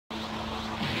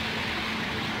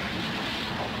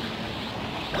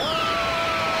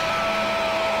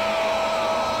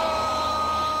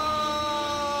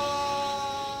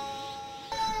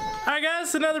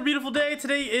It's another beautiful day.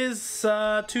 Today is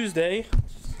Tuesday.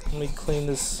 Let me clean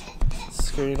this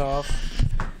screen off.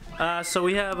 So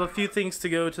we have a few things to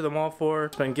go to the mall for.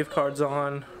 Spend gift cards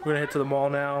on. We're gonna head to the mall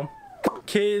now.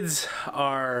 Kids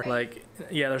are like,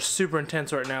 yeah, they're super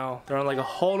intense right now. They're on like a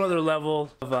whole nother level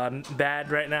of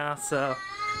bad right now. So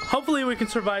hopefully we can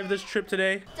survive this trip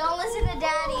today. Don't listen to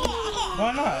Daddy.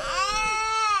 Why not?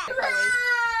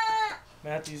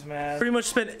 Matthew's mad. Pretty much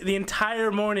spent the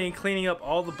entire morning cleaning up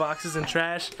all the boxes and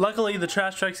trash. Luckily the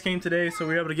trash trucks came today, so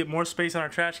we were able to get more space on our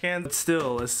trash cans. But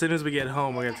still, as soon as we get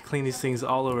home, we have to clean these things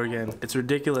all over again. It's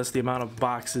ridiculous the amount of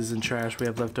boxes and trash we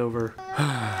have left over.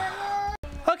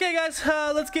 Okay guys,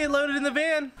 let's get loaded in the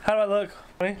van. How do I look?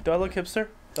 Wait, do I look hipster?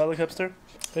 Do I look hipster?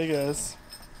 Hey guys.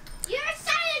 You're a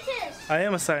scientist! I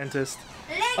am a scientist.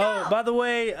 Oh, by the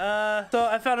way, so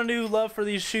I found a new love for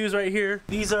these shoes right here.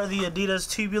 These are the Adidas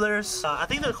tubulars. I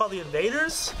think they're called the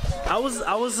Invaders. I was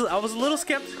a little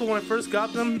skeptical when I first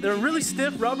got them. They're really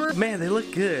stiff rubber. Man, they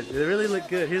look good. They really look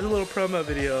good. Here's a little promo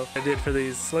video I did for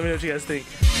these. Let me know what you guys think.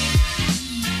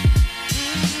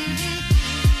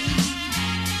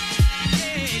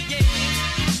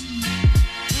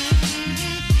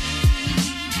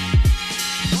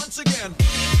 Once again.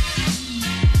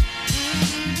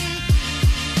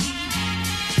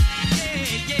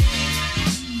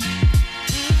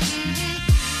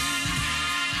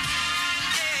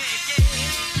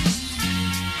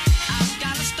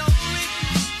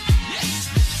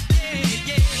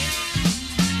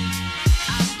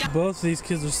 Both of these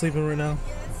kids are sleeping right now.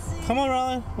 Come on,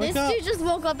 Riley, wake up. This dude just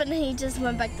woke up and he just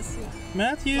went back to sleep.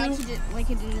 Matthew. Like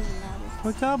it didn't matter.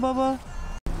 Wake up, Bubba.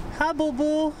 Hi, Boo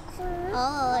Boo.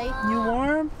 Hi. You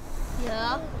warm?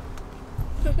 Yeah.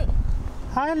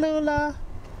 Hi, Lula.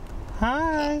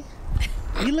 Hi.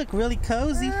 You look really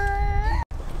cozy. Are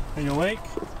you awake?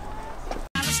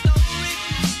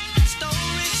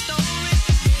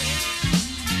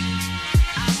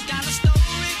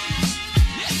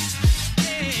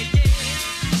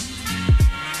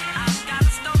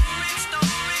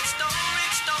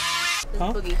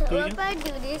 Huh? Well, if I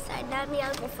do this, that means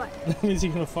I'll go fart. That means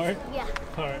you're gonna fart? Yeah.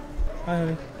 Alright. Hi,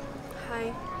 honey.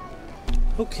 Hi.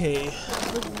 Okay.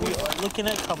 We are looking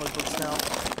at comic books now.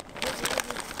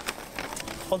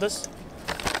 Hold this.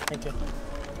 Thank you.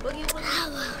 Boogie,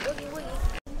 boogie. Boogie,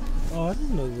 boogie. Oh, I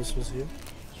didn't know this was here.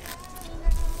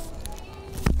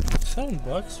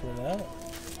 $7 for that.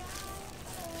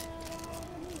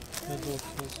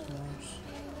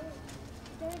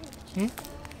 Hmm?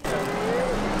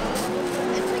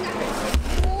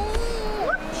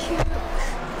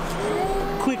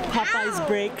 Quick Popeye's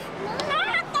break.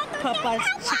 Popeye's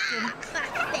chicken.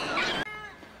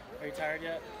 Are you tired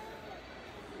yet?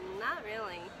 Not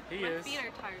really. He My is. feet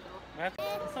are tired though. Matthew,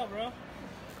 what's up, bro?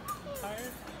 You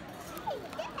tired?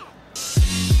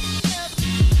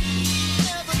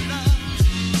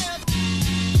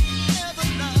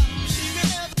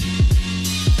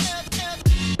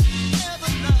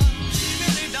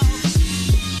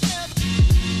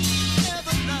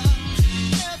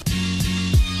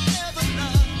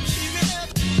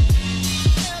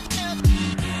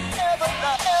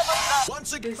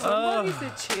 Did somebody use the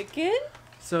chicken?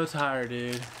 So tired,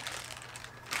 dude.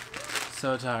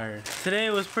 So tired.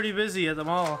 Today was pretty busy at the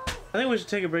mall. I think we should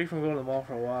take a break from going to the mall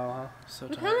for a while, huh? So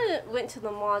We tired. kind of went to the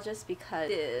mall just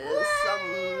because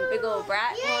some big old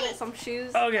brat wanted some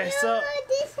shoes. Okay, so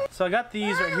I got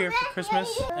these right here for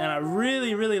Christmas, and I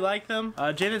really like them.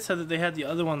 Janet said that they had the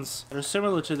other ones that are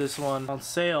similar to this one on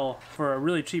sale for a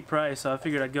really cheap price, so I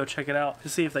figured I'd go check it out to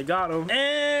see if they got them,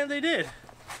 and they did.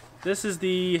 This is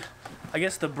the, I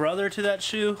guess, the brother to that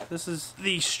shoe. This is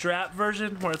the strap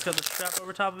version, where it's got the strap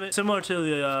over top of it, similar to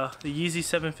the Yeezy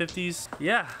 750s.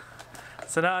 Yeah.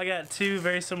 So now I got two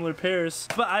very similar pairs.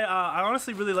 But I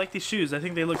honestly really like these shoes. I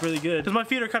think they look really good. Because my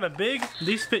feet are kind of big.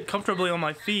 These fit comfortably on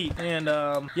my feet. And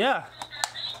yeah,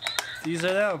 these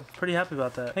are them. Pretty happy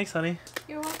about that. Thanks, honey.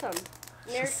 You're welcome.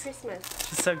 Merry Christmas.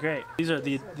 It's so great. These are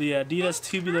the Adidas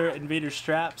Tubular Invader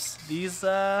straps. These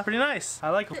pretty nice. I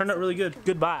like them. Turned out really good.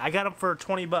 Good buy. I got them for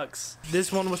 20 bucks.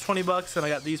 This one was 20 bucks, and I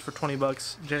got these for 20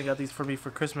 bucks. Jenny got these for me for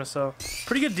Christmas, so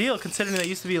pretty good deal considering they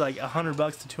used to be like 100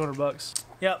 bucks to 200 bucks.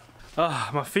 Yep. Oh,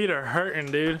 my feet are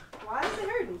hurting, dude. Why is it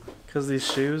hurting? Because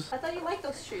these shoes. I thought you liked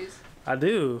those shoes. I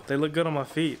do. They look good on my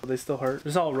feet, but they still hurt.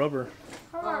 It's all rubber.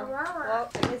 Well, I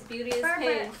guess beauty is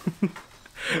pain.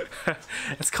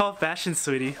 It's called fashion,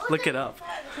 sweetie. Look it up.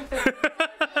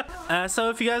 So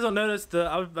if you guys don't notice,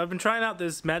 I've been trying out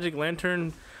this magic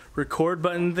lantern record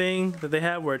button thing that they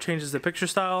have where it changes the picture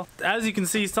style. As you can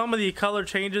see, some of the color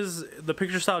changes, the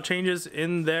picture style changes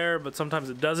in there, but sometimes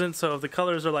it doesn't. So if the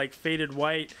colors are like faded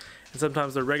white and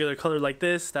sometimes they're regular colored like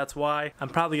this. That's why I'm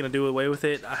probably gonna do away with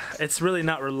it. It's really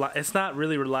not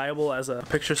really reliable as a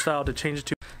picture style to change it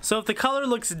to. So if the color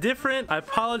looks different, I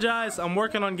apologize. I'm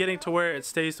working on getting to where it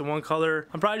stays to one color.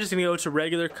 I'm probably just gonna go to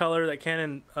regular color that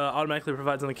Canon automatically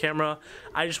provides on the camera.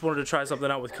 I just wanted to try something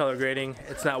out with color grading.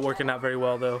 It's not working out very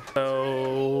well though.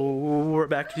 So we're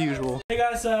back to the usual. Hey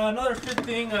guys, another fifth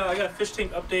thing. I got a fish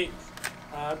tank update.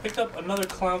 I picked up another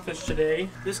clownfish today.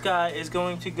 This guy is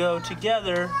going to go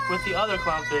together with the other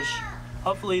clownfish.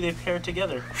 Hopefully they pair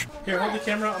together. Here, hold the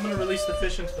camera. I'm gonna release the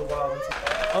fish into the wild.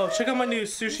 Oh, check out my new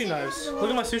sushi knives. Look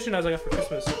at my sushi knives I got for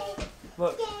Christmas.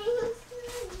 Look.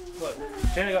 Look.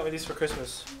 Janet got me these for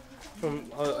Christmas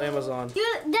from Amazon.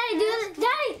 Daddy, do like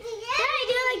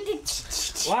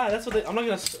the. Why? That's what they. I'm not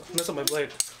gonna mess up my blade.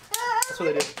 That's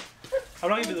what they do. I'm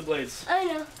not gonna do the blades. I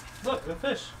know. Look, the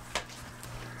fish.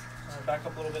 Back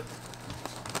up a little bit.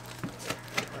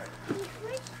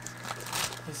 Right.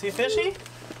 You see fishy?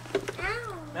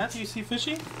 Ow. Matthew, you see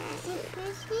fishy? Fishy?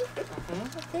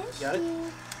 Mm-hmm. Got it?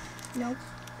 Nope.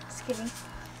 Just kidding.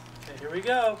 Okay, here we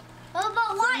go. What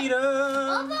about white? Freedom!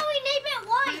 What about we name it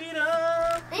white?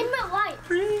 Freedom! Name it white.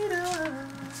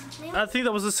 Freedom! I think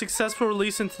that was a successful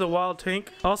release into the wild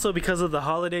tank. Also, because of the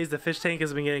holidays, the fish tank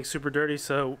has been getting super dirty,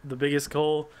 so the biggest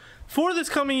goal for this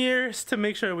coming year is to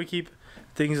make sure we keep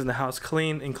things in the house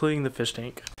clean, including the fish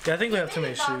tank. Yeah, I think we have too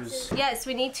many shoes. Yes,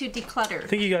 we need to declutter. I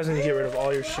think you guys need to get rid of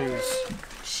all your shoes.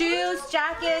 Shoes,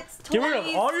 jackets, toys. Get rid of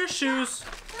all your shoes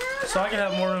so I can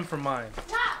have more room for mine.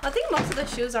 I think most of the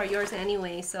shoes are yours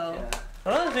anyway, so. Yeah.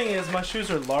 Another thing is my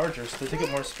shoes are larger, so they take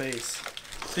up more space.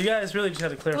 So you guys really just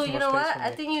have to clear some more space. Well, you know what? For me.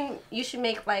 I think you should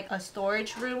make like a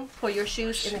storage room for your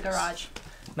shoes in the garage.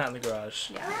 Not in the garage.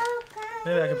 Yeah.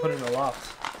 Maybe I can put it in the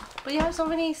loft. But you have so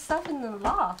many stuff in the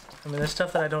loft. I mean, there's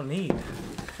stuff that I don't need.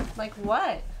 Like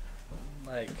what?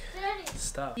 Like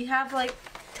stuff. You have like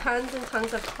tons and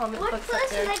tons of comic books up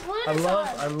there.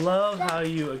 I love how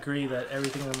you agree that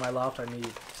everything in my loft I need.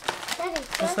 Daddy,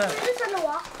 what's that? Put this on the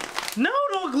wall. No,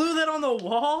 don't glue that on the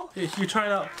wall. You're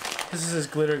trying out. This is his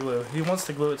glitter glue. He wants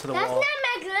to glue it to the That's wall.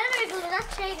 That's not my glitter glue.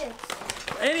 That's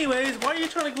Traden's. Anyways, why are you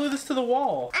trying to glue this to the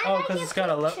wall? I Oh, like because it's got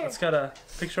a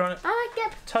picture on it. I like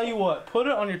that. Tell you what, put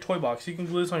it on your toy box. You can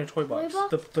glue this on your toy box. Toy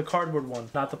box? The cardboard one,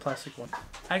 not the plastic one.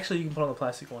 Actually, you can put on the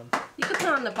plastic one. You can put it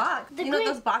on the box. The you know green-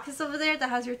 those boxes over there that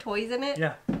has your toys in it?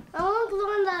 Yeah. I want to glue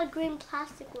on that green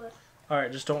plastic one. All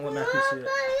right, just don't let Matthew see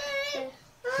it,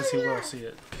 because he will see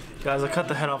it. Guys, I cut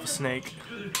the head off a snake.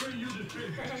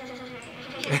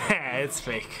 It's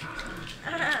fake.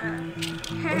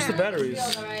 Where's the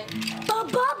batteries? The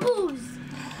bubbles.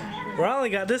 We only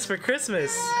got this for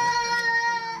Christmas.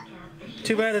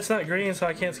 Too bad it's not green, so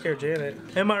I can't scare Janet.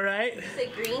 Am I right? Is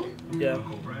it green? Yeah.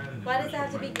 Why does it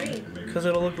have to be green? Because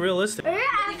it'll look realistic. The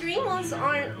green ones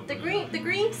aren't. The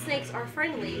green snakes are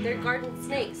friendly. They're garden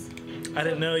snakes. I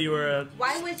didn't know you were a.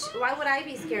 Why would I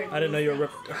be scared? I didn't know you were.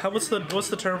 What's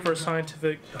the term for a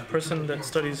scientific person that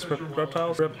studies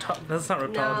reptiles? That's not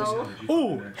reptiles. No.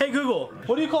 Ooh, hey Google,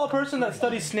 what do you call a person that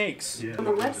studies snakes? On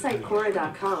the website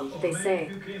Cora.com, they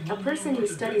say, a person who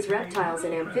studies reptiles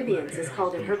and amphibians is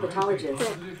called a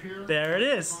herpetologist. There it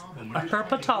is, a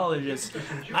herpetologist.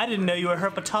 I didn't know you were a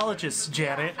herpetologist,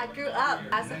 Janet. I grew up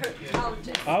as a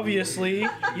herpetologist. Obviously,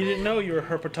 you didn't know you were a I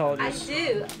herpetologist.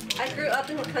 do. I grew up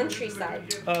in the countryside.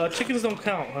 Chickens don't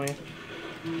count, honey.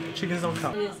 Chickens don't I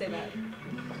count. didn't say that.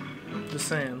 Just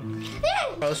saying.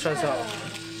 Alright, let's try this out.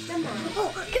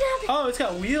 Oh, can I have it? Oh, it's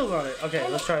got wheels on it. Okay,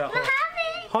 let's try it out. Can I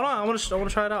have it? Hold on, I want to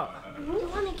try it out. I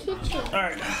want to catch it. All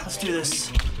right, let's do this.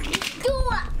 Do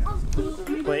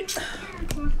it. Wait.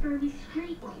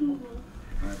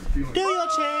 Do your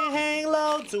chain hang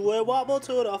low, do it wobble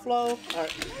to the floor. All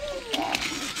right.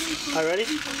 All right, ready?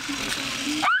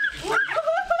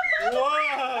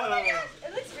 Whoa!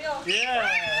 It looks real.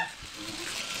 Yeah.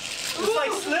 It's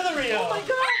like Slitherio. Oh my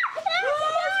god.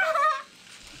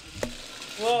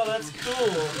 Whoa, that's cool.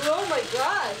 Oh my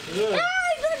god. Yeah.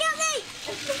 Look at me.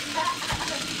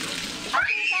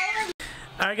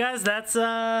 Alright guys, that's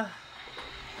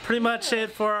pretty much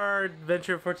it for our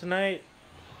adventure for tonight.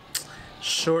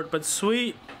 Short but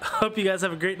sweet. Hope you guys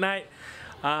have a great night.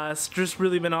 It's just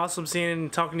really been awesome seeing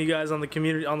and talking to you guys on the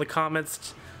community, on the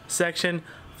comments section.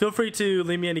 Feel free to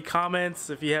leave me any comments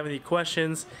if you have any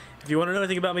questions. If you want to know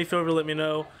anything about me, feel free to let me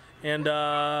know. And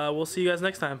we'll see you guys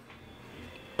next time.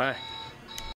 Bye.